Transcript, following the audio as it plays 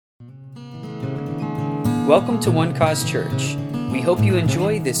Welcome to One Cause Church. We hope you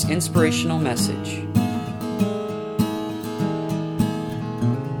enjoy this inspirational message.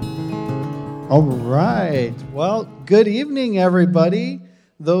 All right. Well, good evening, everybody.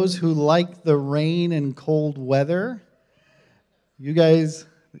 Those who like the rain and cold weather. You guys,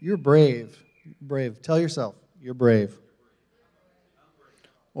 you're brave. Brave. Tell yourself you're brave.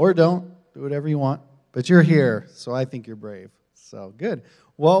 Or don't. Do whatever you want. But you're here, so I think you're brave. So good.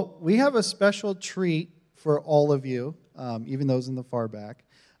 Well, we have a special treat for all of you, even those in the far back.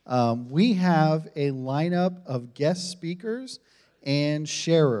 We have a lineup of guest speakers and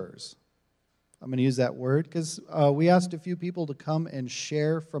sharers. I'm going to use that word because we asked a few people to come and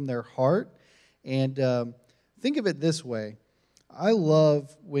share from their heart. And think of it this way. I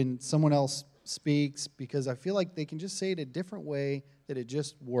love when someone else speaks because I feel like they can just say it a different way that it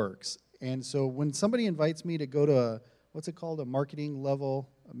just works. And so when somebody invites me to go to a marketing level,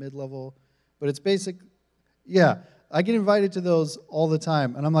 a mid-level, but it's basic. Yeah, I get invited to those all the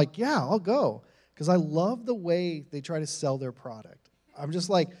time. And I'm like, yeah, I'll go. Because I love the way they try to sell their product. I'm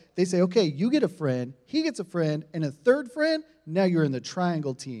just like, they say, okay, you get a friend, he gets a friend, and a third friend, now you're in the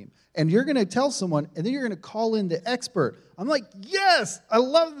triangle team. And you're going to tell someone, and then you're going to call in the expert. I'm like, yes, I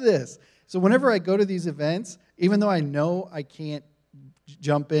love this. So whenever I go to these events, even though I know I can't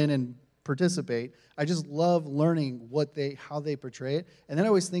jump in and participate, I just love learning how they portray it. And then I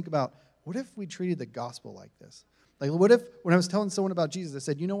always think about, what if we treated the gospel like this? Like, what if, when I was telling someone about Jesus, I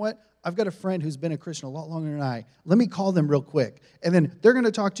said, you know what? I've got a friend who's been a Christian a lot longer than I. Let me call them real quick. And then they're going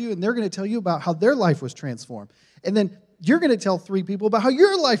to talk to you, and they're going to tell you about how their life was transformed. And then you're going to tell 3 people about how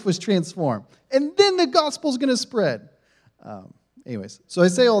your life was transformed. And then the gospel's going to spread. Anyways, so I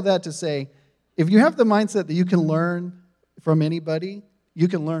say all that to say, if you have the mindset that you can learn from anybody, you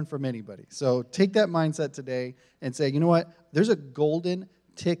can learn from anybody. So take that mindset today and say, you know what? There's a golden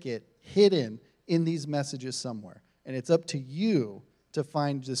ticket hidden in these messages somewhere. And it's up to you to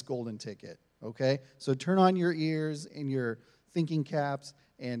find this golden ticket, okay? So turn on your ears and your thinking caps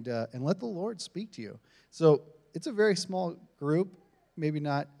and let the Lord speak to you. So it's a very small group, maybe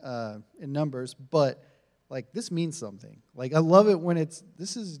not in numbers, but like this means something. Like I love it when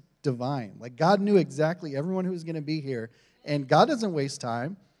this is divine. Like God knew exactly everyone who was going to be here, and God doesn't waste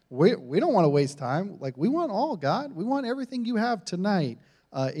time. We don't want to waste time. Like we want all, God. We want everything you have tonight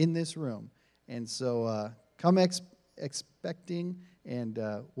in this room. And so come expecting, and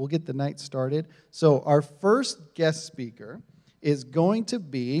we'll get the night started. So our first guest speaker is going to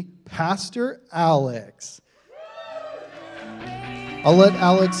be Pastor Alex. I'll let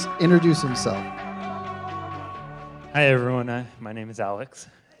Alex introduce himself. Hi, everyone. My name is Alex.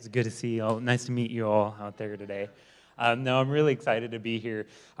 It's good to see you all. Nice to meet you all out there today. No, I'm really excited to be here.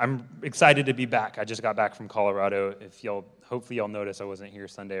 I'm excited to be back. I just got back from Colorado. Hopefully y'all noticed I wasn't here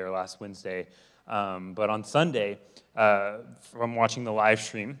Sunday or last Wednesday. But on Sunday, from watching the live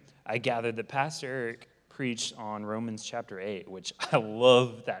stream, I gathered that Pastor Eric preached on Romans chapter 8, which I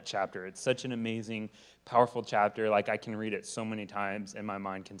love that chapter. It's such an amazing, powerful chapter. Like I can read it so many times, and my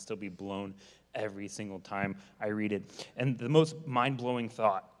mind can still be blown every single time I read it. And the most mind-blowing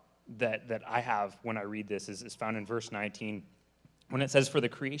thought that I have when I read this is found in verse 19, when it says, "For the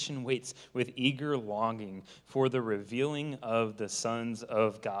creation waits with eager longing for the revealing of the sons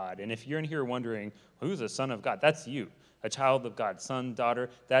of God." And if you're in here wondering, who's a son of God? That's you, a child of God, son, daughter.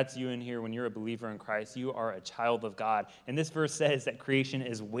 That's you in here when you're a believer in Christ. You are a child of God. And this verse says that creation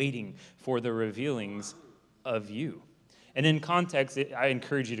is waiting for the revealings of you. And in context, I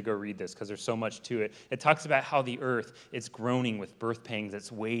encourage you to go read this because there's so much to it. It talks about how the earth is groaning with birth pangs.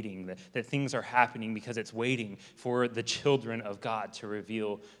 It's waiting, that things are happening because it's waiting for the children of God to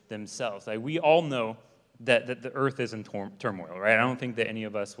reveal themselves. Like we all know that the earth is in turmoil, right? I don't think that any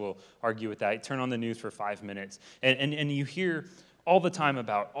of us will argue with that. Turn on the news for 5 minutes, and you hear all the time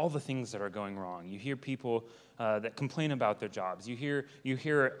about all the things that are going wrong. You hear people that complain about their jobs. You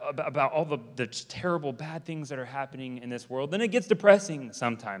hear about all the terrible, bad things that are happening in this world. Then it gets depressing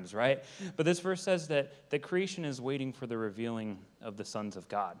sometimes, right? But this verse says that creation is waiting for the revealing of the sons of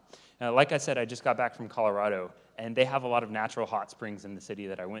God. Like I said, I just got back from Colorado, and they have a lot of natural hot springs in the city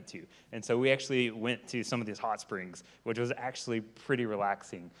that I went to. And so we actually went to some of these hot springs, which was actually pretty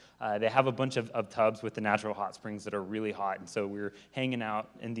relaxing. They have a bunch of tubs with the natural hot springs that are really hot, and so we were hanging out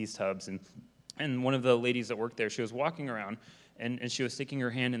in these tubs, and one of the ladies that worked there, she was walking around, and she was sticking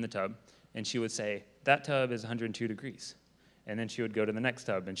her hand in the tub, and she would say, "That tub is 102 degrees." And then she would go to the next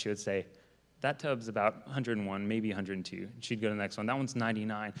tub, and she would say, "That tub's about 101, maybe 102. And she'd go to the next one. That one's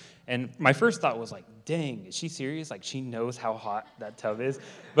 99. And my first thought was like, dang, is she serious? Like, she knows how hot that tub is?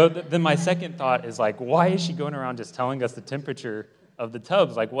 But then my second thought is like, why is she going around just telling us the temperature of the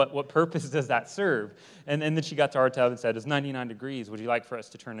tubs. Like, what purpose does that serve? And then she got to our tub and said, it's 99 degrees. Would you like for us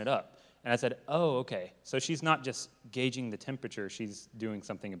to turn it up? And I said, oh, okay. So she's not just gauging the temperature. She's doing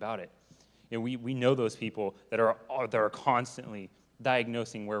something about it. You know, we know those people that are constantly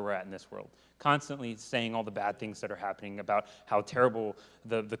diagnosing where we're at in this world, constantly saying all the bad things that are happening about how terrible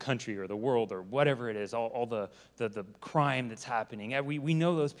the country or the world or whatever it is, all the crime that's happening. We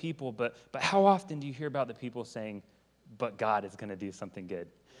know those people, but how often do you hear about the people saying, but God is going to do something good?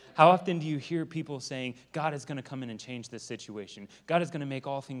 How often do you hear people saying, God is going to come in and change this situation? God is going to make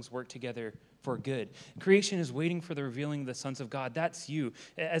all things work together for good. Creation is waiting for the revealing of the sons of God. That's you.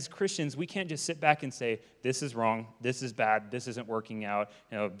 As Christians, we can't just sit back and say, this is wrong, this is bad, this isn't working out.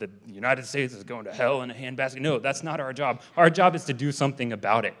 You know, the United States is going to hell in a handbasket. No, that's not our job. Our job is to do something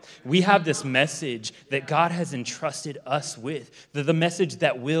about it. We have this message that God has entrusted us with, the message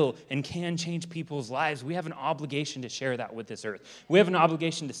that will and can change people's lives. We have an obligation to share that with this earth. We have an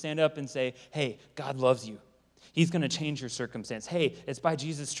obligation to stand up and say, hey, God loves you. He's going to change your circumstance. Hey, it's by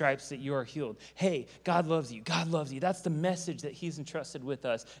Jesus' stripes that you are healed. Hey, God loves you. God loves you. That's the message that he's entrusted with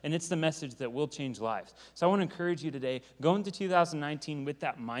us, and it's the message that will change lives. So I want to encourage you today, go into 2019 with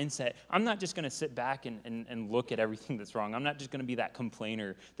that mindset. I'm not just going to sit back and look at everything that's wrong. I'm not just going to be that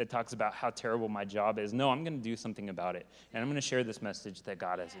complainer that talks about how terrible my job is. No, I'm going to do something about it, and I'm going to share this message that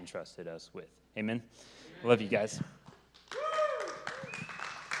God has entrusted us with. Amen? I love you guys.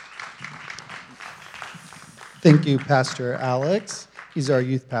 Thank you, Pastor Alex. He's our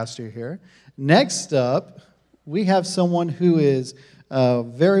youth pastor here. Next up, we have someone who is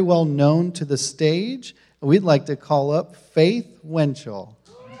very well known to the stage. We'd like to call up Faith Winchell.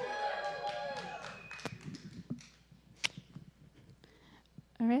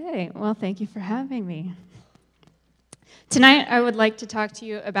 All right. Well, thank you for having me. Tonight, I would like to talk to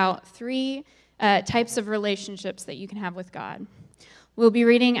you about 3 types of relationships that you can have with God. We'll be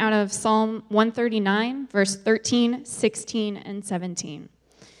reading out of Psalm 139, verse 13, 16, and 17.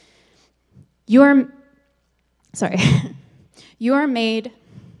 You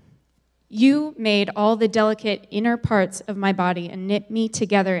made all the delicate inner parts of my body and knit me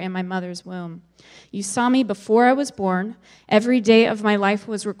together in my mother's womb. You saw me before I was born. Every day of my life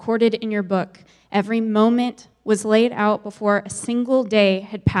was recorded in your book. Every moment was laid out before a single day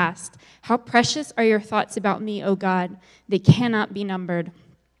had passed. How precious are your thoughts about me, O God. They cannot be numbered.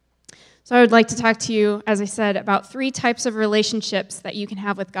 So I would like to talk to you, as I said, about 3 types of relationships that you can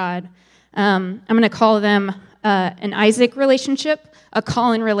have with God. I'm going to call them an Isaac relationship, a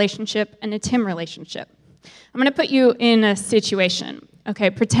Colin relationship, and a Tim relationship. I'm going to put you in a situation.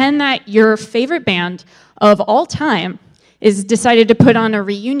 Okay, pretend that your favorite band of all time is decided to put on a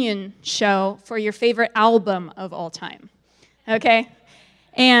reunion show for your favorite album of all time. Okay?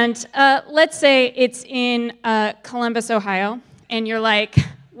 And let's say it's in Columbus, Ohio, and you're like,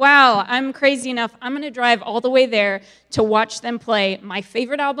 wow, I'm crazy enough. I'm going to drive all the way there to watch them play my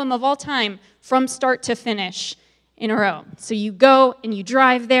favorite album of all time from start to finish in a row. So you go and you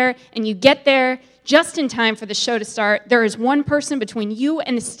drive there, and you get there just in time for the show to start. There is one person between you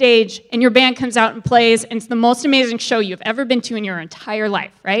and the stage, and your band comes out and plays, and it's the most amazing show you've ever been to in your entire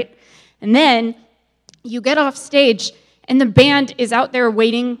life, right? And then you get off stage, and the band is out there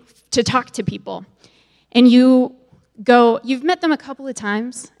waiting to talk to people. And you've met them a couple of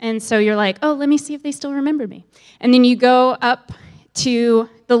times, and so you're like, oh, let me see if they still remember me. And then you go up to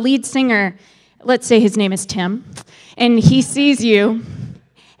the lead singer, let's say his name is Tim, and he sees you,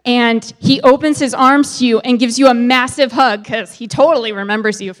 and he opens his arms to you and gives you a massive hug, because he totally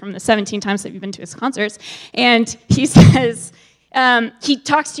remembers you from the 17 times that you've been to his concerts. And he says, he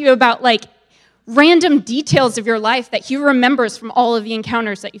talks to you about like random details of your life that he remembers from all of the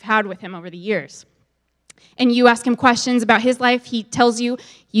encounters that you've had with him over the years. And you ask him questions about his life. He tells you,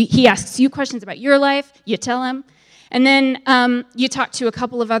 he asks you questions about your life. You tell him. And then you talk to a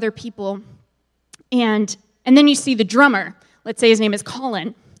couple of other people. And then you see the drummer. Let's say his name is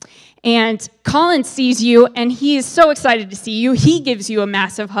Colin. And Colin sees you, and he is so excited to see you. He gives you a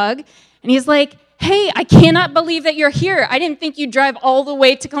massive hug. And he's like, hey, I cannot believe that you're here. I didn't think you'd drive all the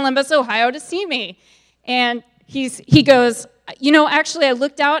way to Columbus, Ohio to see me. And he goes, actually, I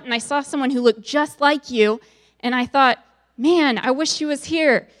looked out, and I saw someone who looked just like you. And I thought, man, I wish she was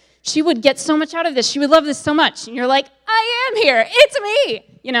here. She would get so much out of this. She would love this so much. And you're like, I am here. It's me,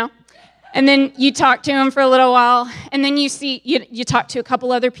 And then you talk to him for a little while, and then you talk to a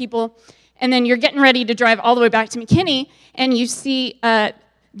couple other people, and then you're getting ready to drive all the way back to McKinney, and you see the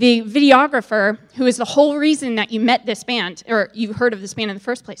videographer, who is the whole reason that you met this band, or you heard of this band in the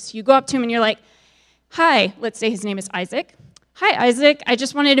first place. So you go up to him, and you're like, hi, let's say his name is Isaac. "Hi, Isaac. I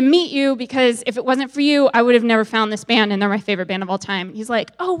just wanted to meet you because if it wasn't for you, I would have never found this band, and they're my favorite band of all time." He's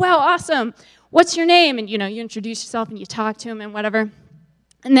like, "Oh, wow, awesome. What's your name?" And, you introduce yourself and you talk to him and whatever.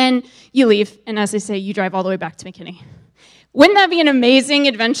 And then you leave, and as I say, you drive all the way back to McKinney. Wouldn't that be an amazing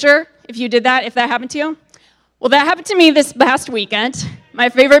adventure if you did that, if that happened to you? Well, that happened to me this past weekend. My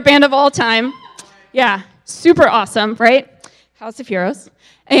favorite band of all time. Yeah, super awesome, right? House of Heroes.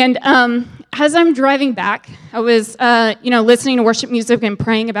 And as I'm driving back, I was, listening to worship music and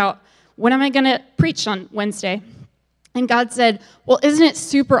praying about what am I going to preach on Wednesday. And God said, "Well, isn't it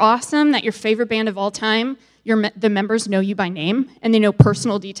super awesome that your favorite band of all time, the members know you by name and they know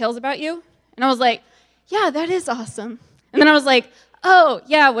personal details about you?" And I was like, "Yeah, that is awesome." And then I was like, "Oh,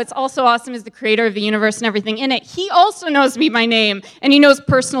 yeah, what's also awesome is the creator of the universe and everything in it. He also knows me by name, and he knows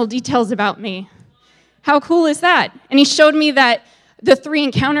personal details about me. How cool is that?" And he showed me that the 3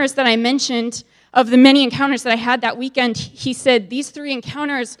 encounters that I mentioned, of the many encounters that I had that weekend, he said these 3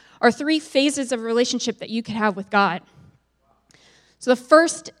 encounters are 3 phases of relationship that you could have with God. So the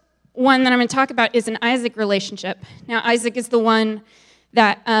first one that I'm going to talk about is an Isaac relationship. Now, Isaac is the one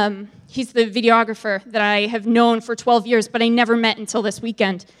that, he's the videographer that I have known for 12 years, but I never met until this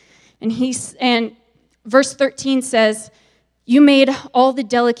weekend. And verse 13 says, "You made all the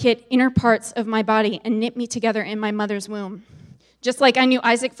delicate inner parts of my body and knit me together in my mother's womb." Just like I knew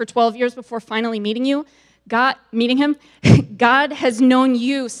Isaac for 12 years before finally meeting him, God has known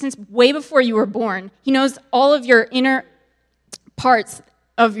you since way before you were born. He knows all of your inner parts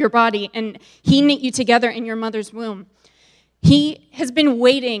of your body, and he knit you together in your mother's womb. He has been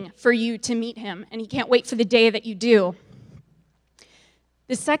waiting for you to meet him, and he can't wait for the day that you do.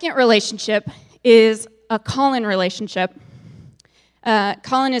 The second relationship is a Colin relationship.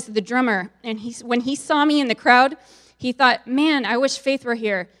 Colin is the drummer, and when he saw me in the crowd, he thought, "Man, I wish Faith were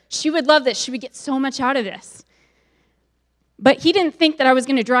here. She would love this. She would get so much out of this." But he didn't think that I was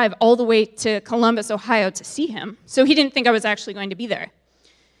going to drive all the way to Columbus, Ohio to see him, so he didn't think I was actually going to be there.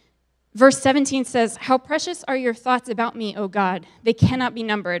 Verse 17 says, "How precious are your thoughts about me, O God. They cannot be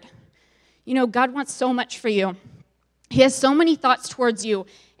numbered." God wants so much for you. He has so many thoughts towards you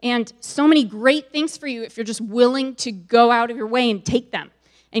and so many great things for you if you're just willing to go out of your way and take them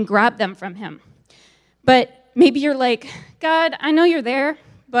and grab them from him. But maybe you're like, "God, I know you're there,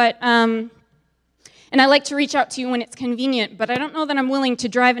 but and I like to reach out to you when it's convenient, but I don't know that I'm willing to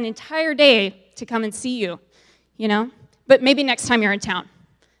drive an entire day to come and see you, But maybe next time you're in town,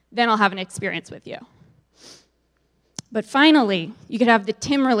 then I'll have an experience with you." But finally, you could have the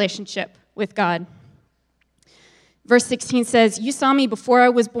Tim relationship with God. Verse 16 says, "You saw me before I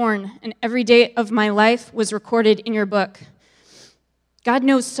was born, and every day of my life was recorded in your book." God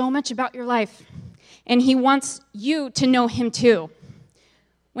knows so much about your life, and he wants you to know him too.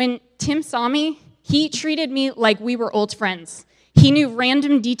 When Tim saw me, he treated me like we were old friends. He knew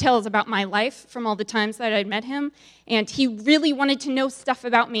random details about my life from all the times that I'd met him, and he really wanted to know stuff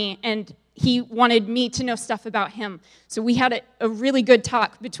about me, and he wanted me to know stuff about him. So we had a really good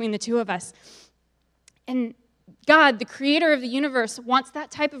talk between the two of us. And God, the creator of the universe, wants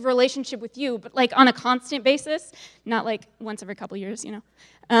that type of relationship with you, but like on a constant basis, not like once every couple years,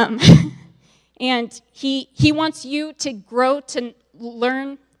 And he wants you to grow to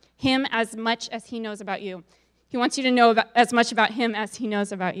learn him as much as he knows about you. He wants you to know as much about him as he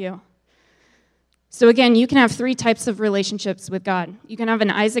knows about you. So again, you can have 3 types of relationships with God. You can have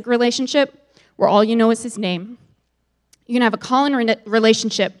an Isaac relationship where all you know is his name. You can have a Colin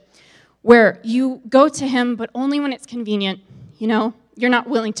relationship where you go to him, but only when it's convenient. You're not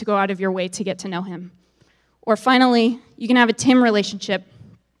willing to go out of your way to get to know him. Or finally, you can have a Tim relationship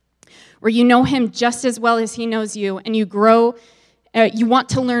where you know him just as well as he knows you, and you grow. You want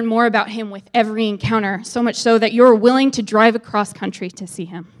to learn more about him with every encounter, so much so that you're willing to drive across country to see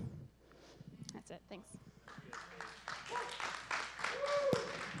him. That's it. Thanks.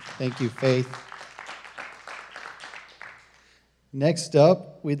 Thank you, Faith. Next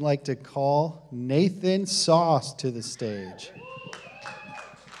up, we'd like to call Nathan Sauce to the stage.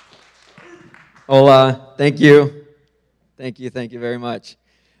 Hola, thank you. Thank you very much.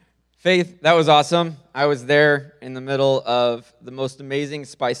 Faith, that was awesome. I was there in the middle of the most amazing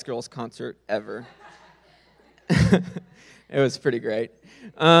Spice Girls concert ever. It was pretty great.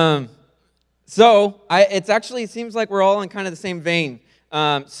 It seems like we're all in kind of the same vein.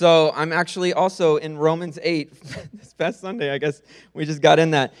 So I'm actually also in Romans 8. This past Sunday, I guess we just got in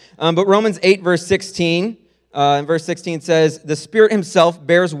that. But Romans 8, verse 16, and verse 16 says, "The Spirit himself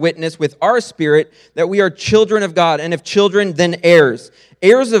bears witness with our spirit that we are children of God, and if children, then heirs,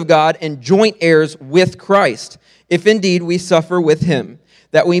 heirs of God and joint heirs with Christ, if indeed we suffer with him,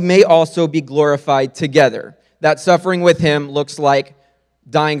 that we may also be glorified together." that suffering with him looks like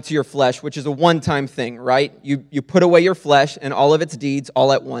dying to your flesh, which is a one-time thing, right? You put away your flesh and all of its deeds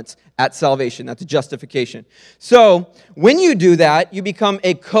all at once at salvation. That's justification. So when you do that, you become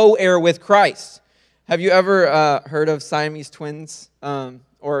a co-heir with Christ. Have you ever heard of Siamese twins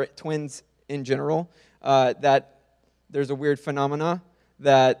or twins in general? That there's a weird phenomena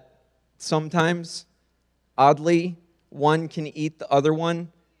that sometimes, oddly, one can eat the other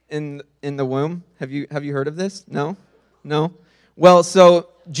one in the womb. Have you heard of this? No? Well, so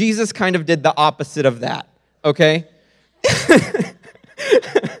Jesus kind of did the opposite of that, okay?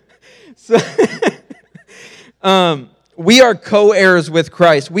 So, we are co-heirs with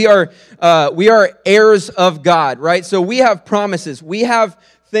Christ. We are heirs of God, right? So we have promises. We have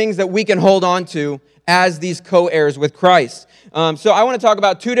things that we can hold on to as these co-heirs with Christ. So I want to talk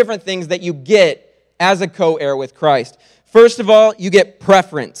about two different things that you get as a co-heir with Christ. First of all, you get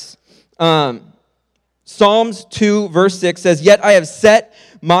preference. Psalms 2 verse 6 says, "Yet I have set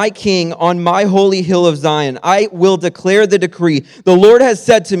my king on my holy hill of Zion. I will declare the decree. The Lord has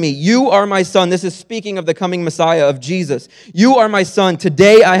said to me, you are my son." This is speaking of the coming Messiah, of Jesus. "You are my son.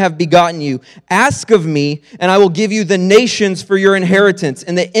 Today I have begotten you. Ask of me, and I will give you the nations for your inheritance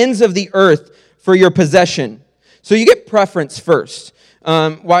and the ends of the earth for your possession." So you get preference first.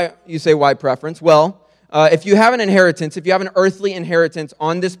 Why? You say, why preference? Well, if you have an inheritance, if you have an earthly inheritance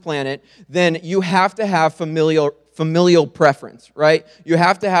on this planet, then you have to have familial preference, right? You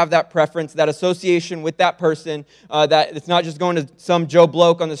have to have that preference, that association with that person, that it's not just going to some Joe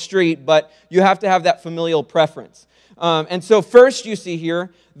Bloke on the street, but you have to have that familial preference. And so first you see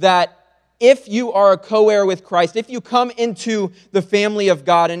here that if you are a co-heir with Christ, if you come into the family of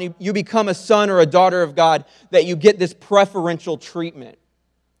God and you become a son or a daughter of God, that you get this preferential treatment.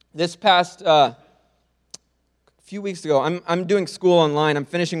 This past few weeks ago, I'm doing school online. I'm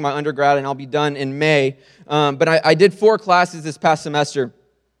finishing my undergrad, and I'll be done in May. But I did 4 classes this past semester,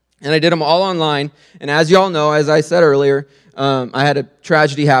 and I did them all online. And as you all know, as I said earlier, I had a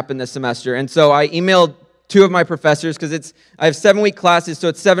tragedy happen this semester. And so I emailed 2 of my professors, because I have 7-week classes, so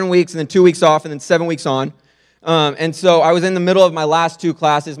it's 7 weeks, and then 2 weeks off, and then 7 weeks on. And so I was in the middle of my last 2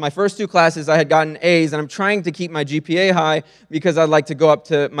 classes. My first 2 classes, I had gotten A's, and I'm trying to keep my GPA high because I'd like to go up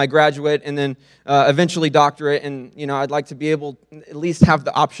to my graduate and then eventually doctorate. And, I'd like to be able at least have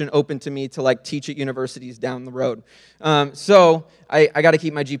the option open to me to teach at universities down the road. So I got to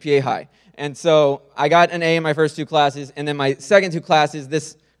keep my GPA high. And so I got an A in my first 2 classes, and then my second 2 classes,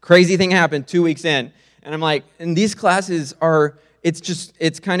 this crazy thing happened 2 weeks in. And I'm like, and these classes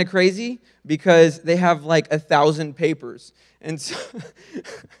it's kind of crazy, because they have 1,000 papers. And so,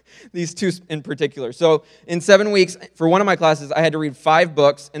 these 2 in particular. So in 7 weeks, for one of my classes, I had to read 5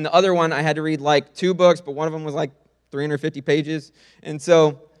 books. And the other one, I had to read 2 books, but one of them was 350 pages. And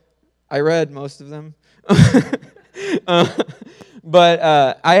so I read most of them. But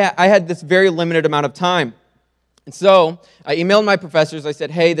I had this very limited amount of time. And so I emailed my professors. I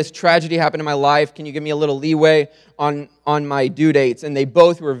said, hey, this tragedy happened in my life. Can you give me a little leeway on my due dates? And they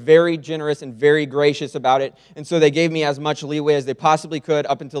both were very generous and very gracious about it. And so they gave me as much leeway as they possibly could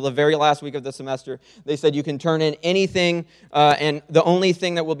up until the very last week of the semester. They said, you can turn in anything, and the only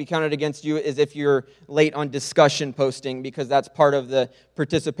thing that will be counted against you is if you're late on discussion posting, because that's part of the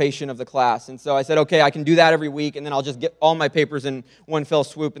participation of the class. And so I said, okay, I can do that every week, and then I'll just get all my papers in one fell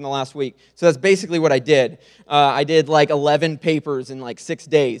swoop in the last week. So that's basically what I did. I did 11 papers in 6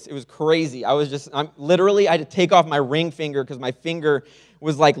 days. It was crazy. I had to take off my ring finger because my finger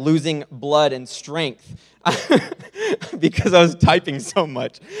was losing blood and strength because I was typing so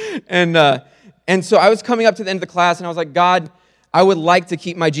much. And so I was coming up to the end of the class, and I was like, God, I would like to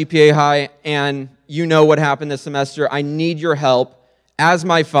keep my GPA high, and you know what happened this semester. I need your help. As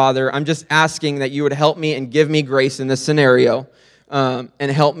my father, I'm just asking that you would help me and give me grace in this scenario,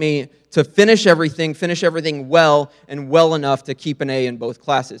 and help me to finish everything well and well enough to keep an A in both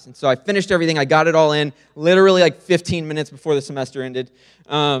classes. And so I finished everything. I got it all in literally 15 minutes before the semester ended.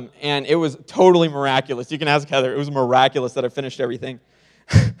 And it was totally miraculous. You can ask Heather. It was miraculous that I finished everything.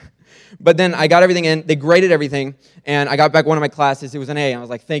 But then I got everything in. They graded everything. And I got back one of my classes. It was an A. I was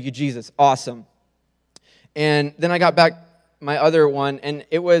like, thank you, Jesus. Awesome. And then I got back my other one, and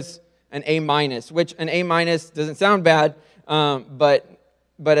it was an A-, which an A- doesn't sound bad, but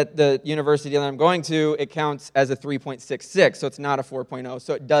at the university that I'm going to, it counts as a 3.66, so it's not a 4.0,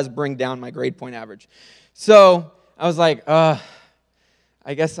 so it does bring down my grade point average. So I was like, I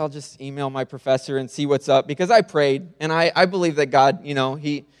guess I'll just email my professor and see what's up, because I prayed, and I believe that God,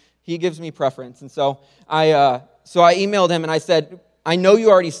 He gives me preference. And so I emailed him, and I said, I know you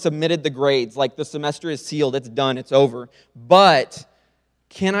already submitted the grades, the semester is sealed, it's done, it's over, but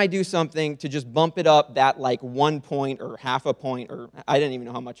can I do something to just bump it up that like 1 point or half a point, or I didn't even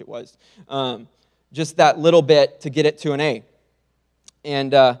know how much it was, just that little bit to get it to an A.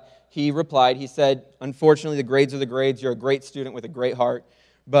 And he replied, he said, unfortunately, the grades are the grades. You're a great student with a great heart,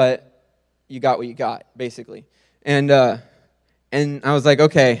 but you got what you got, basically. And I was like,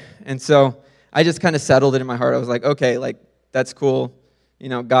 okay. And so I just kind of settled it in my heart. I was like, okay, like, that's cool. You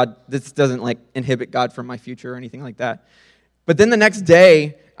know, God, this doesn't like inhibit God from my future or anything like that. But then the next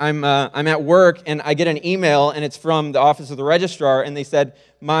day, I'm at work and I get an email and it's from the office of the registrar, and they said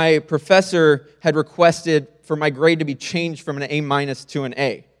my professor had requested for my grade to be changed from an A- to an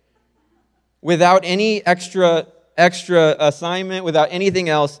A. Without any extra assignment, without anything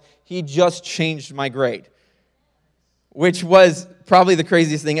else, he just changed my grade, which was probably the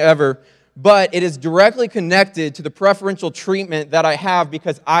craziest thing ever. But it is directly connected to the preferential treatment that I have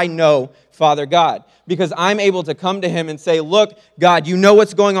because I know Father God. Because I'm able to come to him and say, look, God, you know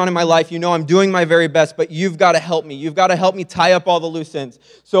what's going on in my life. You know I'm doing my very best, but you've got to help me. You've got to help me tie up all the loose ends.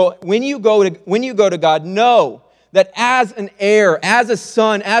 So when you go to God, know that as an heir, as a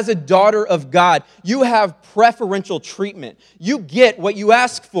son, as a daughter of God, you have preferential treatment. You get what you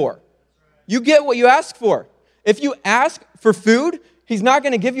ask for. You get what you ask for. If you ask for food, he's not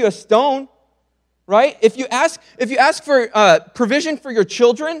going to give you a stone, right? If you ask for provision for your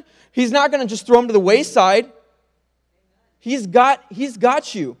children, he's not going to just throw them to the wayside. He's got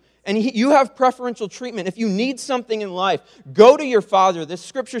you, and you have preferential treatment. If you need something in life, go to your Father. This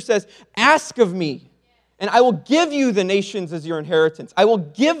scripture says, ask of me, and I will give you the nations as your inheritance. I will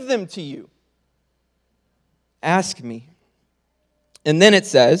give them to you. Ask me. And then it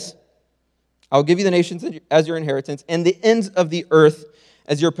says, I'll give you the nations as your inheritance and the ends of the earth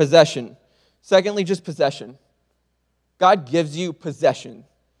as your possession. Secondly, just possession. God gives you possession.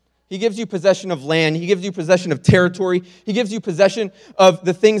 He gives you possession of land. He gives you possession of territory. He gives you possession of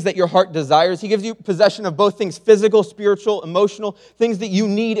the things that your heart desires. He gives you possession of both things, physical, spiritual, emotional, things that you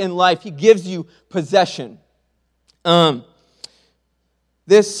need in life. He gives you possession.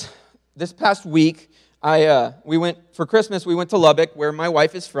 This past week, we went for Christmas. We went to Lubbock, where my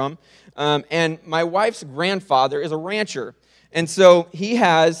wife is from, and my wife's grandfather is a rancher, and so he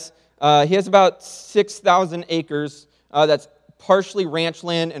has about 6,000 acres. That's partially ranch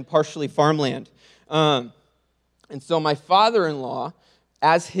land and partially farmland, and so my father-in-law,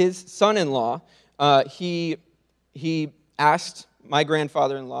 as his son-in-law, he asked my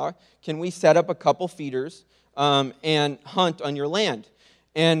grandfather-in-law, "Can we set up a couple feeders and hunt on your land?"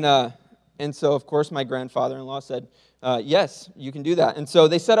 And so, of course, my grandfather-in-law said, yes, you can do that. And so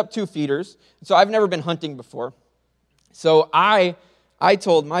they set up 2 feeders. So I've never been hunting before. So I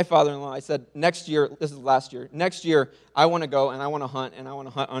told my father-in-law, I said, next year, this is last year, next year I want to go and I want to hunt, and I want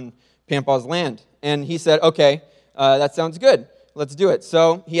to hunt on Pampaw's land. And he said, okay, that sounds good. Let's do it.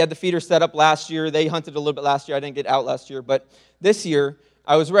 So he had the feeder set up last year. They hunted a little bit last year. I didn't get out last year. But this year,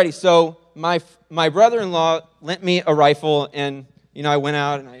 I was ready. So my brother-in-law lent me a rifle, and I went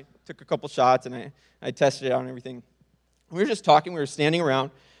out and I took a couple shots, and I tested it out and everything. We were just talking. We were standing around,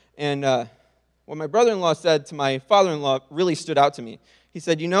 and what my brother-in-law said to my father-in-law really stood out to me. He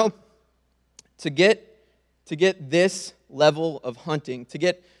said, to get this level of hunting, to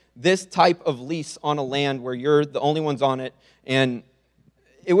get this type of lease on a land where you're the only ones on it, and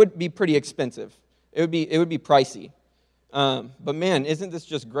it would be pretty expensive. It would be pricey. But man, isn't this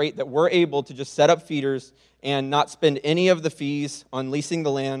just great that we're able to just set up feeders and not spend any of the fees on leasing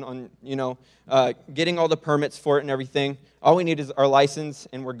the land, on getting all the permits for it and everything. All we need is our license,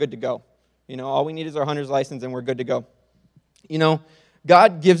 and we're good to go. All we need is our hunter's license, and we're good to go.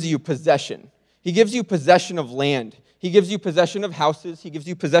 God gives you possession. He gives you possession of land. He gives you possession of houses. He gives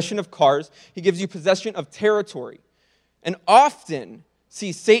you possession of cars. He gives you possession of territory. And often,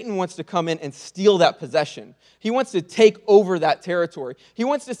 Satan wants to come in and steal that possession. He wants to take over that territory. He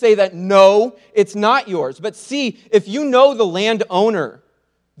wants to say that, no, it's not yours. But see, if you know the landowner,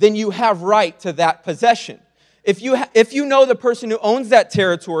 then you have right to that possession. If you know the person who owns that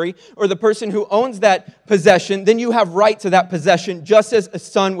territory or the person who owns that possession, then you have right to that possession, just as a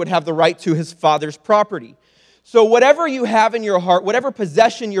son would have the right to his father's property. So whatever you have in your heart, whatever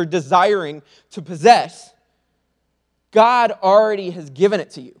possession you're desiring to possess, God already has given it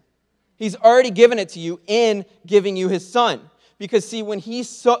to you. He's already given it to you in giving you his son. Because see, when he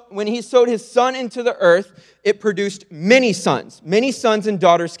sowed his son into the earth, it produced many sons. Many sons and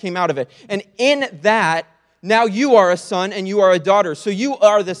daughters came out of it. And in that, now you are a son and you are a daughter. So you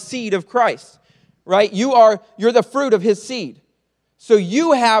are the seed of Christ, right? You're the fruit of his seed. So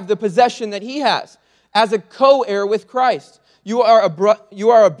you have the possession that he has as a co-heir with Christ. You are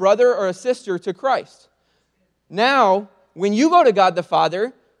a brother or a sister to Christ. Now, when you go to God the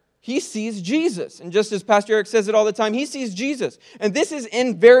Father, he sees Jesus. And just as Pastor Eric says it all the time, he sees Jesus. And this is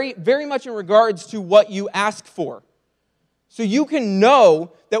in very, very much in regards to what you ask for. So you can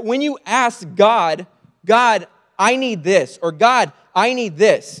know that when you ask God, God, I need this, or God, I need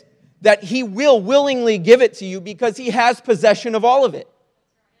this, that he will willingly give it to you because he has possession of all of it.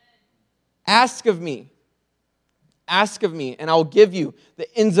 Ask of me, and I'll give you the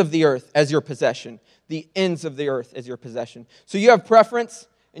ends of the earth as your possession. The ends of the earth as your possession. So you have preference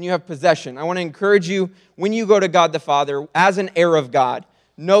and you have possession. I want to encourage you, when you go to God the Father, as an heir of God,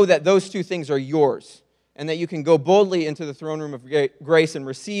 know that those two things are yours, and that you can go boldly into the throne room of grace and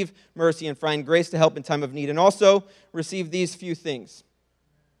receive mercy and find grace to help in time of need, and also receive these few things.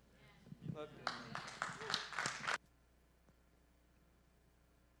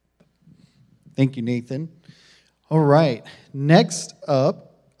 Thank you, Nathan. All right, next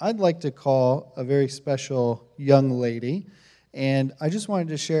up, I'd like to call a very special young lady, and I just wanted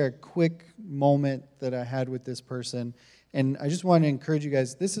to share a quick moment that I had with this person, and I just want to encourage you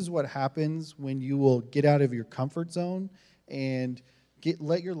guys, this is what happens when you will get out of your comfort zone and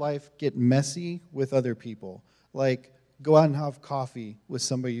let your life get messy with other people. Like, go out and have coffee with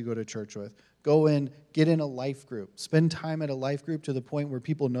somebody you go to church with. Go and get in a life group. Spend time at a life group to the point where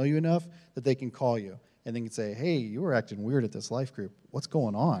people know you enough that they can call you. And they can say, hey, you were acting weird at this life group. What's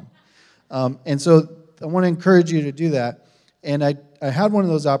going on? And so I want to encourage you to do that. And I had one of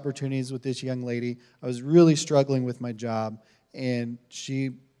those opportunities with this young lady. I was really struggling with my job, and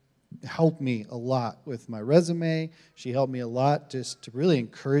she helped me a lot with my resume. She helped me a lot just to really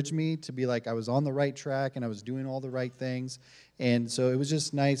encourage me to be like I was on the right track and I was doing all the right things. And so it was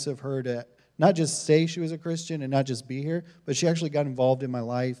just nice of her to not just say she was a Christian and not just be here, but she actually got involved in my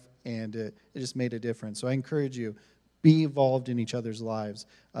life, and it just made a difference. So I encourage you, be involved in each other's lives.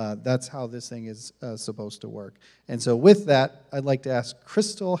 That's how this thing is supposed to work. And so with that, I'd like to ask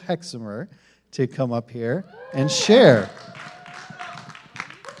Crystal Hexamer to come up here and share.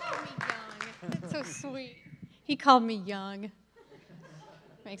 That's so sweet. He called me young.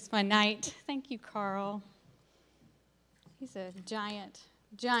 Makes my night. Thank you, Carl. He's a giant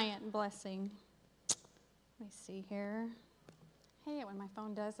blessing. Let me see here. I hate it when my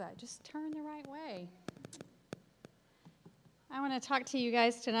phone does that. Just turn the right way. I want to talk to you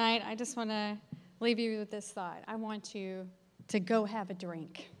guys tonight. I just want to leave you with this thought. I want you to go have a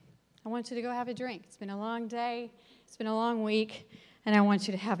drink. I want you to go have a drink. It's been a long day. It's been a long week. And I want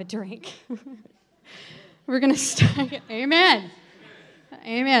you to have a drink. We're going to start. Amen.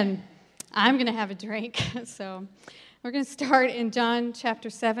 Amen. I'm going to have a drink. So we're going to start in John chapter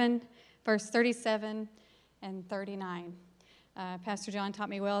 7, verse 37 and 39. Pastor John taught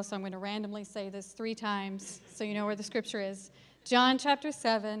me well, so I'm going to randomly say this 3 times so you know where the scripture is. John chapter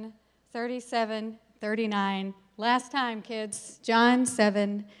 7, 37, 39. Last time, kids. John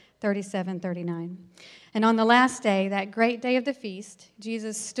 7, 37, 39. And on the last day, that great day of the feast,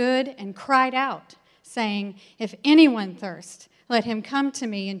 Jesus stood and cried out, saying, "If anyone thirst, let him come to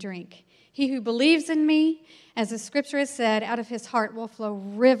me and drink. He who believes in me, as the scripture has said, out of his heart will flow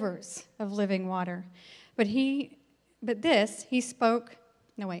rivers of living water." This he spoke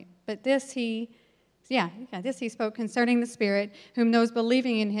concerning the Spirit, whom those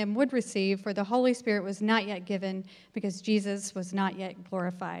believing in him would receive, for the Holy Spirit was not yet given, because Jesus was not yet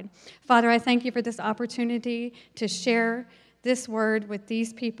glorified. Father, I thank you for this opportunity to share this word with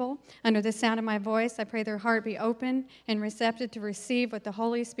these people. Under the sound of my voice, I pray their heart be open and receptive to receive what the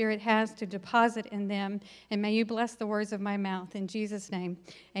Holy Spirit has to deposit in them, and may you bless the words of my mouth. In Jesus' name,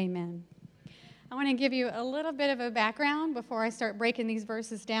 amen. I want to give you a little bit of a background before I start breaking these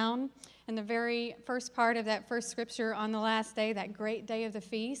verses down. In the very first part of that first scripture, on the last day, that great day of the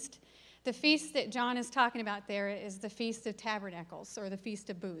feast that John is talking about there is the Feast of Tabernacles, or the Feast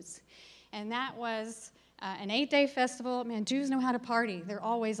of Booths. And that was an 8-day festival. Man, Jews know how to party. They're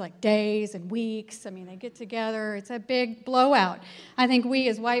always like days and weeks. I mean, they get together. It's a big blowout. I think we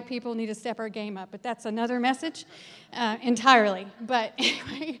as white people need to step our game up, but that's another message entirely. But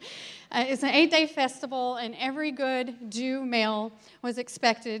anyway, it's an 8-day festival, and every good Jew male was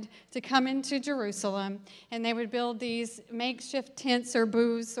expected to come into Jerusalem, and they would build these makeshift tents or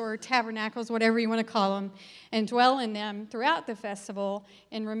booths or tabernacles, whatever you want to call them, and dwell in them throughout the festival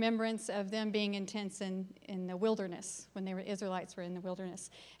in remembrance of them being in tents in the wilderness, when Israelites were in the wilderness.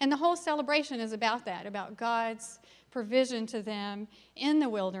 And the whole celebration is about that, about God's provision to them in the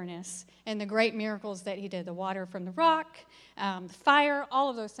wilderness and the great miracles that he did. The water from the rock, the fire, all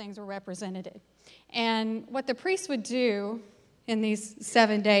of those things were represented. And what the priest would do in these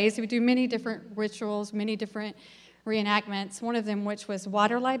 7 days, he would do many different rituals, many different reenactments, one of them which was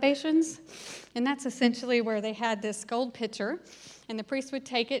water libations. And that's essentially where they had this gold pitcher, and the priest would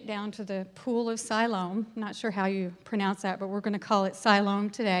take it down to the pool of Siloam. I'm not sure how you pronounce that, but we're going to call it Siloam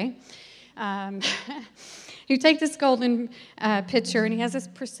today. You take this golden pitcher, and he has this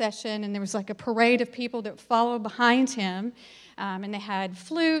procession, and there was like a parade of people that followed behind him. And they had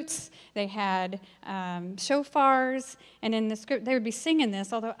flutes, they had shofars, and in the script they would be singing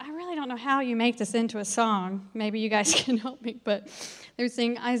this, although I really don't know how you make this into a song. Maybe you guys can help me, but they would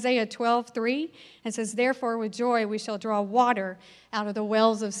sing Isaiah 12:3. It says, "Therefore with joy we shall draw water out of the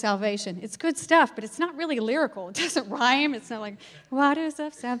wells of salvation." It's good stuff, but it's not really lyrical. It doesn't rhyme. It's not like, waters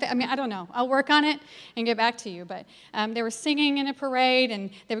of salvation. I mean, I don't know. I'll work on it and get back to you. But they were singing in a parade,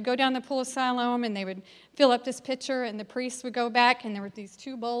 and they would go down the pool of Siloam, and they would fill up this pitcher, and the priests would go back, and there were these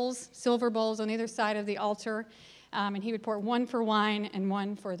two bowls, silver bowls on either side of the altar, and he would pour one for wine and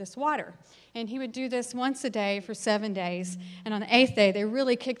one for this water. And he would do this once a day for 7 days. And on the 8th day, they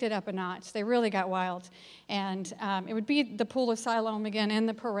really kicked it up a notch. They really got wild. And it would be the pool of Siloam again in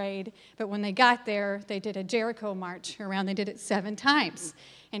the parade. But when they got there, they did a Jericho march around. They did it 7 times.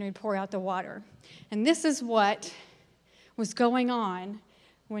 And he would pour out the water. And this is what was going on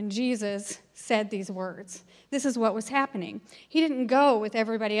when Jesus said these words. This is what was happening. He didn't go with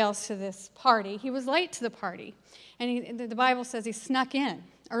everybody else to this party. He was late to the party. And the Bible says he snuck in.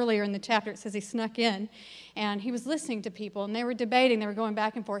 Earlier in the chapter, it says he snuck in, and he was listening to people, and they were debating. They were going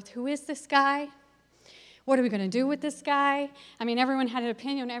back and forth. Who is this guy? What are we going to do with this guy? I mean, everyone had an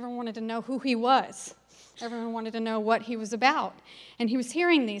opinion. Everyone wanted to know who he was. Everyone wanted to know what he was about. And he was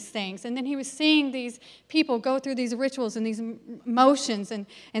hearing these things, and then he was seeing these people go through these rituals and these motions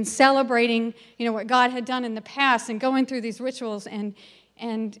and celebrating, what God had done in the past, and going through these rituals and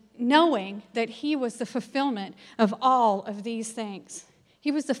knowing that he was the fulfillment of all of these things.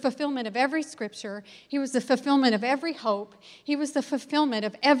 He was the fulfillment of every scripture. He was the fulfillment of every hope. He was the fulfillment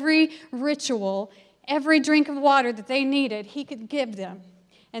of every ritual, every drink of water that they needed, he could give them.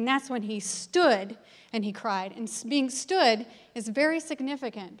 And that's when he stood and he cried. And being stood is very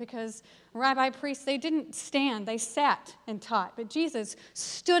significant because rabbi priests, they didn't stand, they sat and taught. But Jesus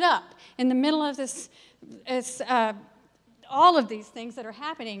stood up in the middle of this all of these things that are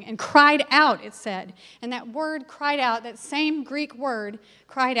happening and cried out, it said. And that word cried out, that same Greek word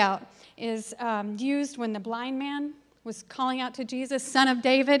cried out, is used when the blind man was calling out to Jesus, "Son of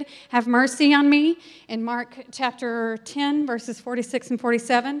David, have mercy on me," in Mark chapter 10, verses 46 and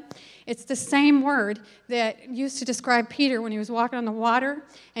 47. It's the same word that used to describe Peter when he was walking on the water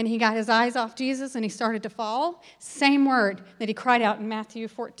and he got his eyes off Jesus and he started to fall. Same word that he cried out in Matthew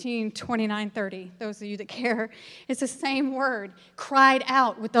 14, 29, 30. Those of you that care. It's the same word, cried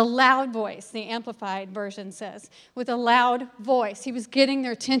out with a loud voice, the Amplified version says, with a loud voice. He was getting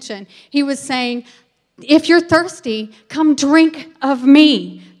their attention. He was saying, "If you're thirsty, come drink of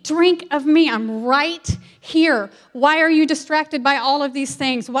me. Drink of me. I'm right here. Why are you distracted by all of these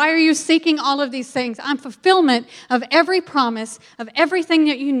things? Why are you seeking all of these things? I'm fulfillment of every promise, of everything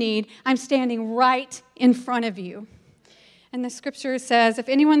that you need. I'm standing right in front of you." And the scripture says, "If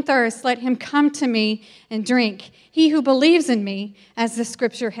anyone thirsts, let him come to me and drink. He who believes in me, as the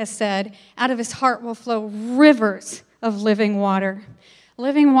scripture has said, out of his heart will flow rivers of living water."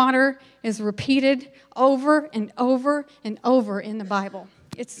 Living water is repeated over and over and over in the Bible.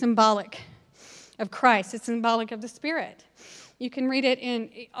 It's symbolic of Christ. It's symbolic of the Spirit. You can read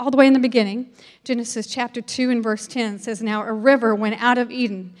it all the way in the beginning. Genesis chapter 2 and verse 10 says, "Now a river went out of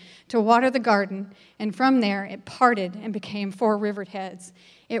Eden to water the garden, and from there it parted and became 4 river heads.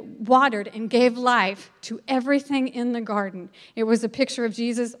 It watered and gave life to everything in the garden." It was a picture of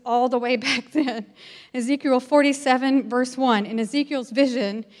Jesus all the way back then. Ezekiel 47, verse 1. In Ezekiel's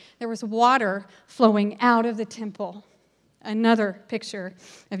vision, there was water flowing out of the temple. Another picture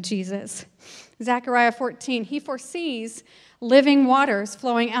of Jesus. Zechariah 14, he foresees living waters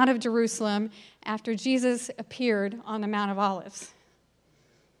flowing out of Jerusalem after Jesus appeared on the Mount of Olives.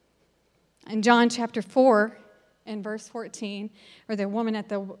 In John chapter 4, in verse 14, or the woman at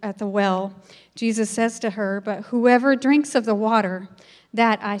the well, Jesus says to her, "But whoever drinks of the water,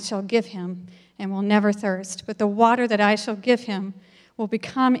 that I shall give him, and will never thirst. But the water that I shall give him will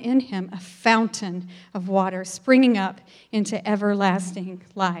become in him a fountain of water, springing up into everlasting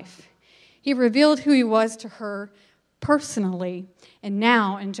life." He revealed who he was to her personally, and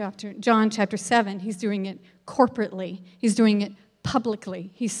now in John chapter 7, he's doing it corporately. He's doing it publicly.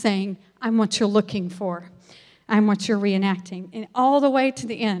 He's saying, "I'm what you're looking for. I'm what you're reenacting." And all the way to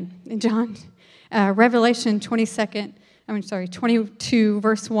the end, in Revelation 22,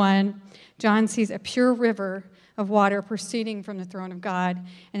 verse 1, John sees a pure river of water proceeding from the throne of God.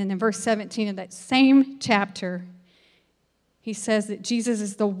 And then in verse 17 of that same chapter, he says that Jesus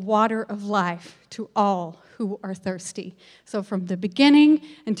is the water of life to all who are thirsty. So from the beginning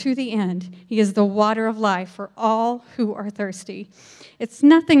and to the end, he is the water of life for all who are thirsty. It's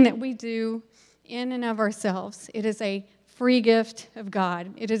nothing that we do in and of ourselves. It is a free gift of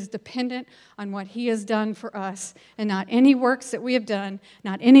God. It is dependent on what he has done for us, and not any works that we have done,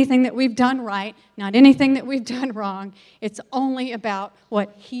 not anything that we've done right, not anything that we've done wrong. It's only about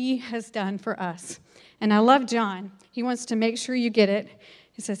what he has done for us. And I love John. He wants to make sure you get it.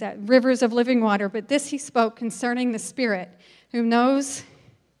 He says that rivers of living water, but this he spoke concerning the Spirit, whom those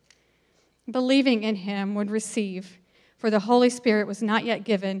believing in him would receive. For the Holy Spirit was not yet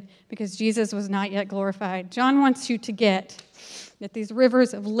given because Jesus was not yet glorified. John wants you to get that these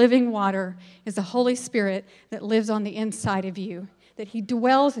rivers of living water is the Holy Spirit that lives on the inside of you, that he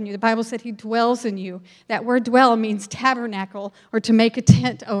dwells in you. The Bible said he dwells in you. That word dwell means tabernacle, or to make a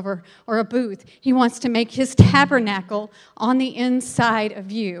tent over, or a booth. He wants to make his tabernacle on the inside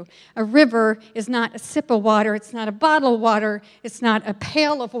of you. A river is not a sip of water. It's not a bottle of water. It's not a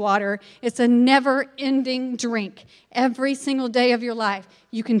pail of water. It's a never-ending drink. Every single day of your life,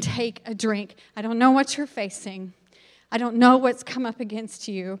 you can take a drink. I don't know what you're facing. I don't know what's come up against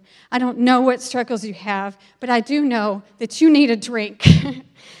you. I don't know what struggles you have, but I do know that you need a drink.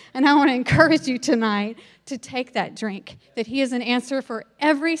 And I want to encourage you tonight to take that drink, that he is an answer for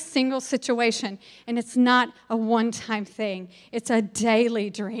every single situation, and it's not a one-time thing. It's a daily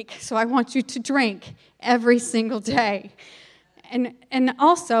drink. So I want you to drink every single day. And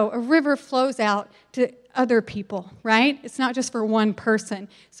also, a river flows out to other people, right? It's not just for one person.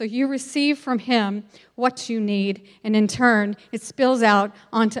 So you receive from him what you need, and in turn, it spills out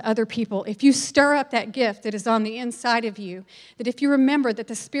onto other people. If you stir up that gift that is on the inside of you, that if you remember that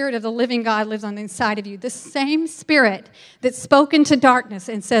the Spirit of the living God lives on the inside of you, the same Spirit that spoke into darkness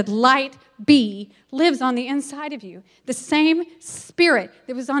and said, "Light be," lives on the inside of you. The same Spirit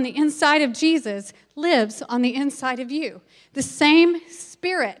that was on the inside of Jesus lives on the inside of you. The same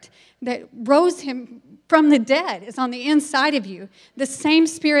Spirit that rose him from the dead is on the inside of you. The same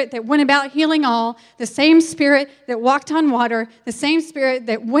Spirit that went about healing all, the same Spirit that walked on water, the same Spirit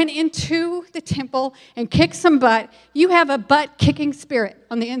that went into the temple and kicked some butt. You have a butt-kicking spirit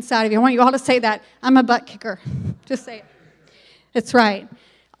on the inside of you. I want you all to say that. I'm a butt kicker. Just say it. That's right.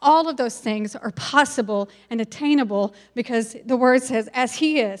 All of those things are possible and attainable because the Word says, as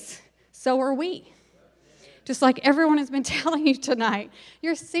he is, so are we. Just like everyone has been telling you tonight,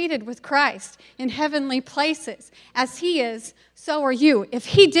 you're seated with Christ in heavenly places. As he is, so are you. If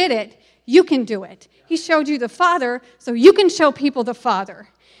he did it, you can do it. He showed you the Father, so you can show people the Father.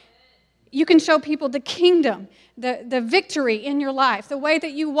 You can show people the kingdom, the victory in your life, the way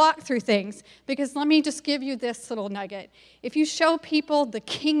that you walk through things. Because let me just give you this little nugget. If you show people the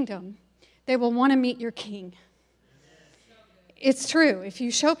kingdom, they will want to meet your king. It's true. If you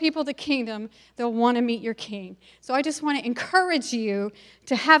show people the kingdom, they'll want to meet your king. So I just want to encourage you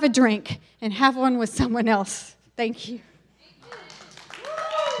to have a drink and have one with someone else. Thank you.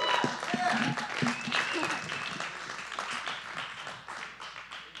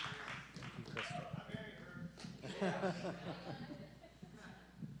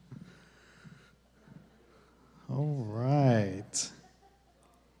 All right.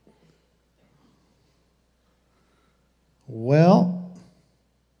 Well,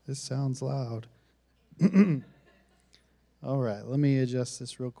 this sounds loud. All right, let me adjust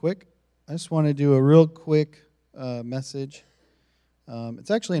this real quick. I just want to do a real quick message. It's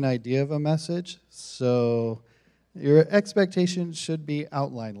actually an idea of a message, so your expectations should be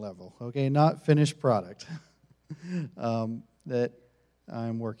outline level, okay, not finished product that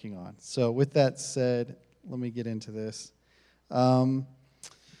I'm working on. So with that said, let me get into this.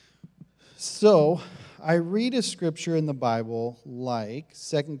 So I read a scripture in the Bible like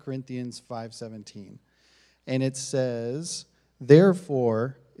 2 Corinthians 5:17, and it says,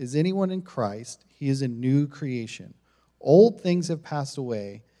 "Therefore, is anyone in Christ, he is a new creation. Old things have passed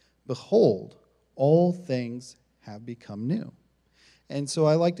away. Behold, all things have become new." And so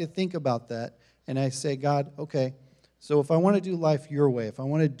I like to think about that, and I say, God, okay, so if I want to do life your way, if I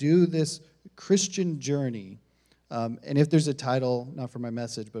want to do this Christian journey, and if there's a title, not for my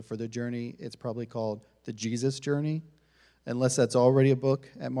message, but for the journey, it's probably called The Jesus Journey. Unless that's already a book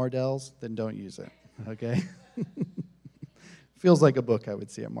at Mardell's, then don't use it, okay? Feels like a book I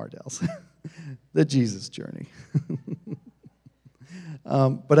would see at Mardell's. The Jesus Journey.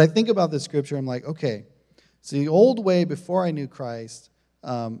 But I think about this scripture, I'm like, okay, so the old way before I knew Christ,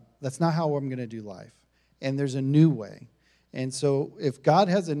 that's not how I'm going to do life. And there's a new way. And so if God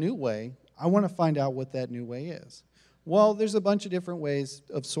has a new way, I want to find out what that new way is. Well, there's a bunch of different ways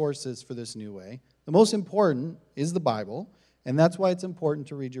of sources for this new way. The most important is the Bible, And that's why it's important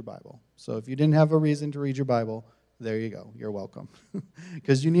to read your Bible. So if you didn't have a reason to read your Bible, there you go. You're welcome.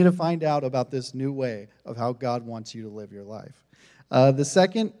 Because you need to find out about this new way of how God wants you to live your life. The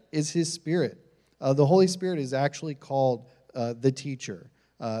second is His Spirit. The Holy Spirit is actually called the teacher,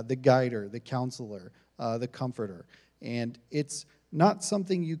 the guider, the counselor, the comforter. And it's not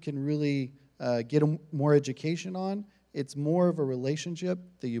something you can really get more education on. It's more of a relationship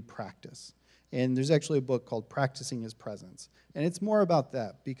that you practice. And there's actually a book called Practicing His Presence. And it's more about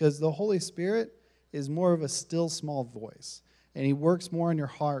that, because the Holy Spirit is more of a still small voice. And He works more in your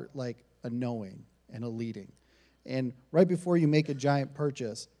heart like a knowing and a leading. And right before you make a giant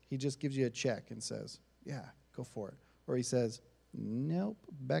purchase, He just gives you a check and says, yeah, go for it. Or He says, nope,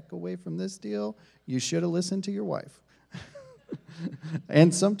 back away from this deal. You should have listened to your wife.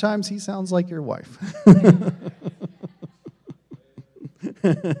 And sometimes He sounds like your wife.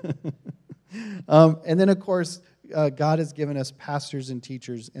 And then, of course, God has given us pastors and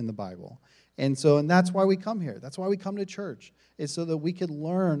teachers in the Bible. And that's why we come here. That's why we come to church, is so that we can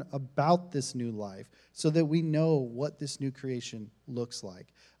learn about this new life, so that we know what this new creation looks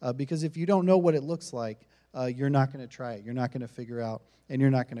like. Because if you don't know what it looks like, you're not going to try it. You're not going to figure out, and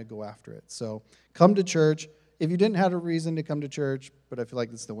you're not going to go after it. So come to church. If you didn't have a reason to come to church, but I feel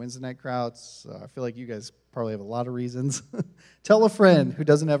like it's the Wednesday night crowds, I feel like you guys probably have a lot of reasons. Tell a friend who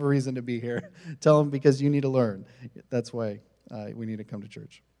doesn't have a reason to be here. Tell them, because you need to learn. That's why we need to come to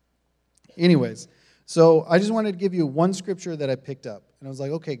church. Anyways, so I just wanted to give you one scripture that I picked up. And I was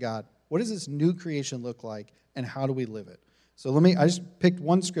like, okay, God, what does this new creation look like, and how do we live it? So I just picked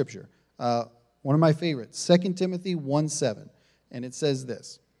one scripture, one of my favorites, 2 Timothy 1:7. And it says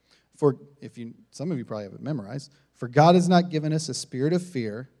this. Some of you probably have it memorized. For God has not given us a spirit of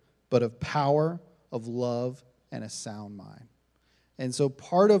fear, but of power, of love, and a sound mind. And so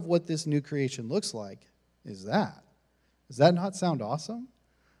part of what this new creation looks like is that. Does that not sound awesome?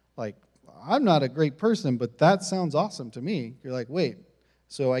 Like, I'm not a great person, but that sounds awesome to me. You're like, wait,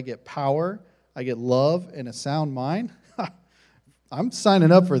 so I get power, I get love, and a sound mind? I'm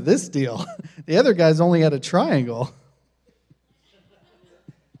signing up for this deal. The other guys only had a triangle.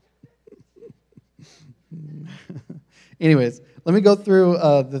 Anyways, let me go through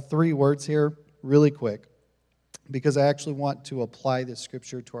the 3 words here really quick, because I actually want to apply this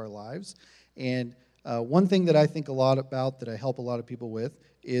scripture to our lives. And one thing that I think a lot about, that I help a lot of people with,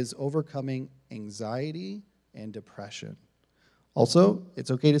 is overcoming anxiety and depression. Also, it's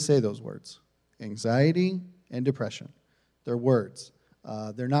okay to say those words, anxiety and depression. They're words.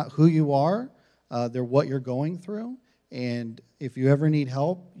 They're not who you are. They're what you're going through. And if you ever need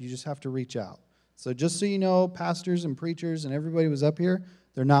help, you just have to reach out. So just so you know, pastors and preachers and everybody who's up here,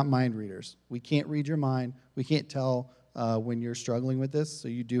 they're not mind readers. We can't read your mind. We can't tell when you're struggling with this. So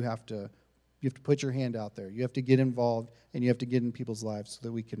you have to put your hand out there. You have to get involved, and you have to get in people's lives so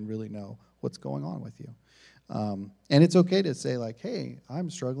that we can really know what's going on with you. And it's okay to say, like, hey,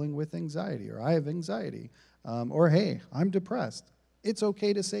 I'm struggling with anxiety, or I have anxiety, or hey, I'm depressed. It's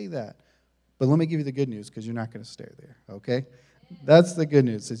okay to say that. But let me give you the good news, because you're not going to stay there, okay? That's the good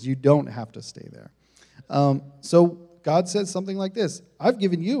news, is you don't have to stay there. So God says something like this. I've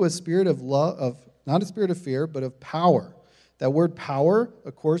given you a spirit of love, not a spirit of fear, but of power. That word power,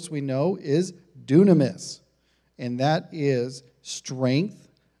 of course, we know is dunamis. And that is strength,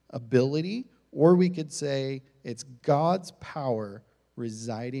 ability, or we could say it's God's power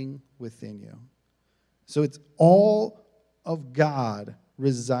residing within you. So it's all of God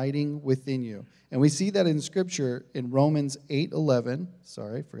residing within you. And we see that in Scripture in Romans 8:11.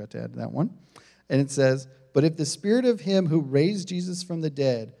 Sorry, forgot to add that one. And it says, but if the spirit of him who raised Jesus from the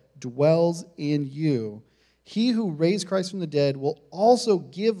dead dwells in you, he who raised Christ from the dead will also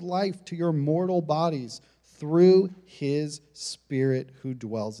give life to your mortal bodies through his Spirit who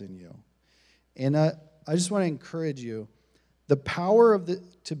dwells in you. And I just want to encourage you, the power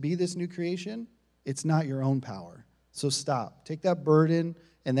to be this new creation, it's not your own power. So stop. Take that burden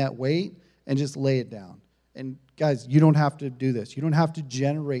and that weight and just lay it down. And guys, you don't have to do this. You don't have to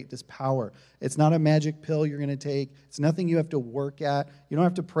generate this power. It's not a magic pill you're going to take. It's nothing you have to work at. You don't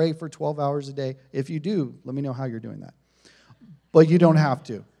have to pray for 12 hours a day. If you do, let me know how you're doing that. But you don't have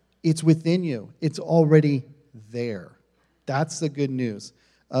to. It's within you. It's already there. That's the good news.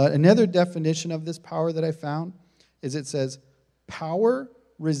 Another definition of this power that I found is it says, power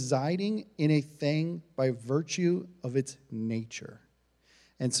residing in a thing by virtue of its nature.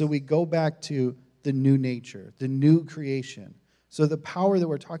 And so we go back to the new nature, the new creation. So the power that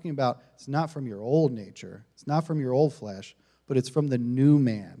we're talking about is not from your old nature. It's not from your old flesh, but it's from the new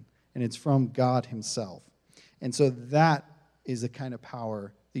man, and it's from God himself. And so that is the kind of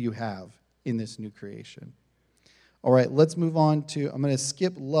power that you have in this new creation. All right, let's move on to, I'm going to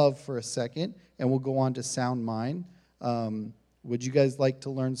skip love for a second, and we'll go on to sound mind. Would you guys like to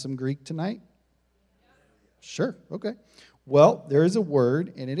learn some Greek tonight? Sure, okay. Well, there is a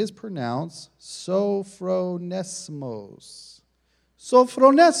word, and it is pronounced sophronesmos.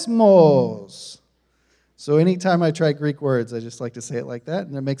 Sophronesmos. So anytime I try Greek words, I just like to say it like that,